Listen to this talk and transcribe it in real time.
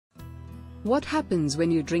What happens when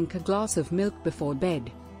you drink a glass of milk before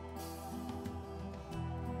bed?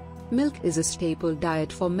 Milk is a staple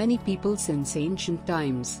diet for many people since ancient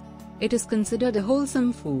times. It is considered a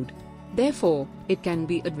wholesome food. Therefore, it can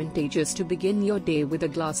be advantageous to begin your day with a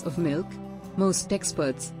glass of milk. Most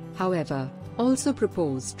experts, however, also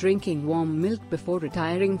propose drinking warm milk before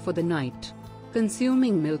retiring for the night.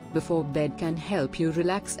 Consuming milk before bed can help you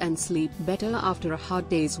relax and sleep better after a hard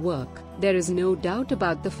day's work. There is no doubt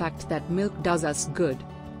about the fact that milk does us good.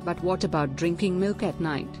 But what about drinking milk at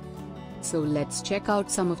night? So let's check out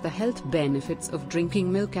some of the health benefits of drinking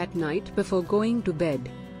milk at night before going to bed.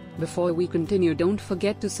 Before we continue, don't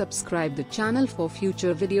forget to subscribe the channel for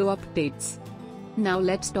future video updates. Now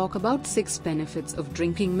let's talk about 6 benefits of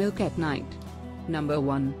drinking milk at night. Number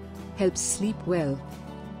 1. Helps sleep well.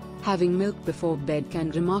 Having milk before bed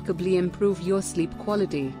can remarkably improve your sleep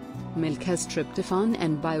quality. Milk has tryptophan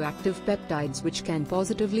and bioactive peptides which can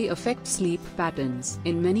positively affect sleep patterns.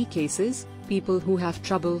 In many cases, people who have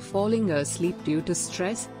trouble falling asleep due to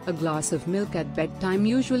stress, a glass of milk at bedtime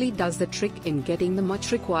usually does the trick in getting the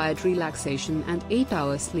much required relaxation and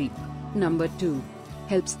 8-hour sleep. Number 2.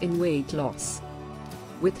 Helps in weight loss.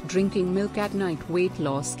 With drinking milk at night, weight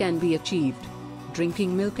loss can be achieved.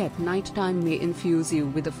 Drinking milk at night time may infuse you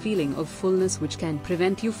with a feeling of fullness which can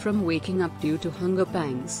prevent you from waking up due to hunger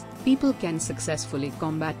pangs. People can successfully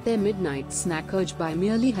combat their midnight snack urge by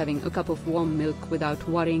merely having a cup of warm milk without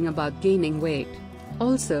worrying about gaining weight.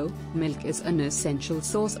 Also, milk is an essential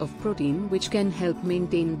source of protein which can help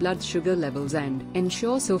maintain blood sugar levels and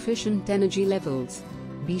ensure sufficient energy levels.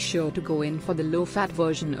 Be sure to go in for the low-fat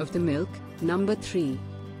version of the milk. Number 3.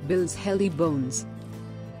 Builds healthy bones.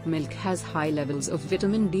 Milk has high levels of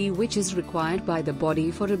vitamin D which is required by the body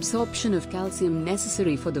for absorption of calcium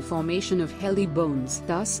necessary for the formation of healthy bones.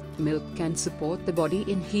 Thus, milk can support the body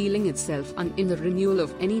in healing itself and in the renewal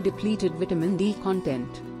of any depleted vitamin D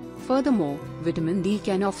content. Furthermore, vitamin D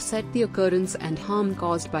can offset the occurrence and harm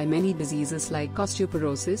caused by many diseases like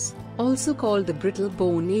osteoporosis, also called the brittle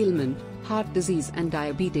bone ailment, heart disease and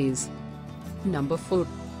diabetes. Number 4.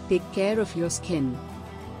 Take care of your skin.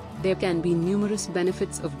 There can be numerous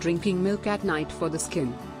benefits of drinking milk at night for the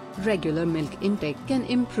skin. Regular milk intake can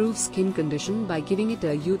improve skin condition by giving it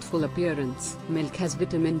a youthful appearance. Milk has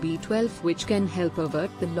vitamin B12 which can help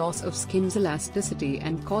avert the loss of skin's elasticity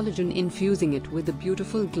and collagen, infusing it with a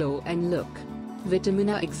beautiful glow and look. Vitamin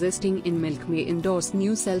A existing in milk may endorse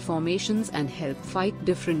new cell formations and help fight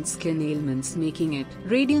different skin ailments, making it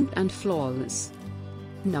radiant and flawless.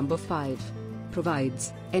 Number 5.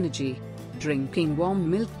 Provides energy. Drinking warm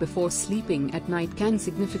milk before sleeping at night can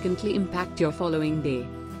significantly impact your following day.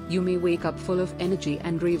 You may wake up full of energy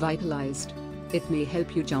and revitalized. It may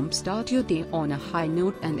help you jumpstart your day on a high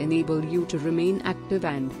note and enable you to remain active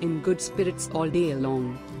and in good spirits all day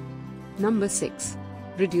long. Number 6.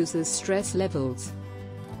 Reduces stress levels.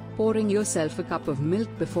 Pouring yourself a cup of milk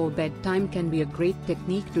before bedtime can be a great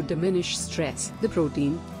technique to diminish stress. The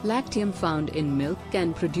protein, lactium found in milk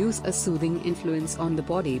can produce a soothing influence on the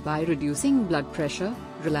body by reducing blood pressure,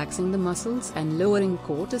 relaxing the muscles and lowering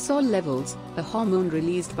cortisol levels, a hormone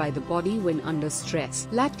released by the body when under stress.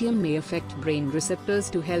 Lactium may affect brain receptors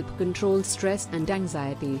to help control stress and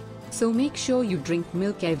anxiety. So make sure you drink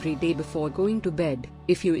milk every day before going to bed.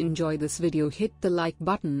 If you enjoy this video, hit the like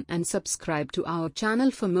button and subscribe to our channel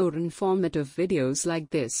for more informative videos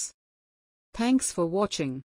like this. Thanks for watching.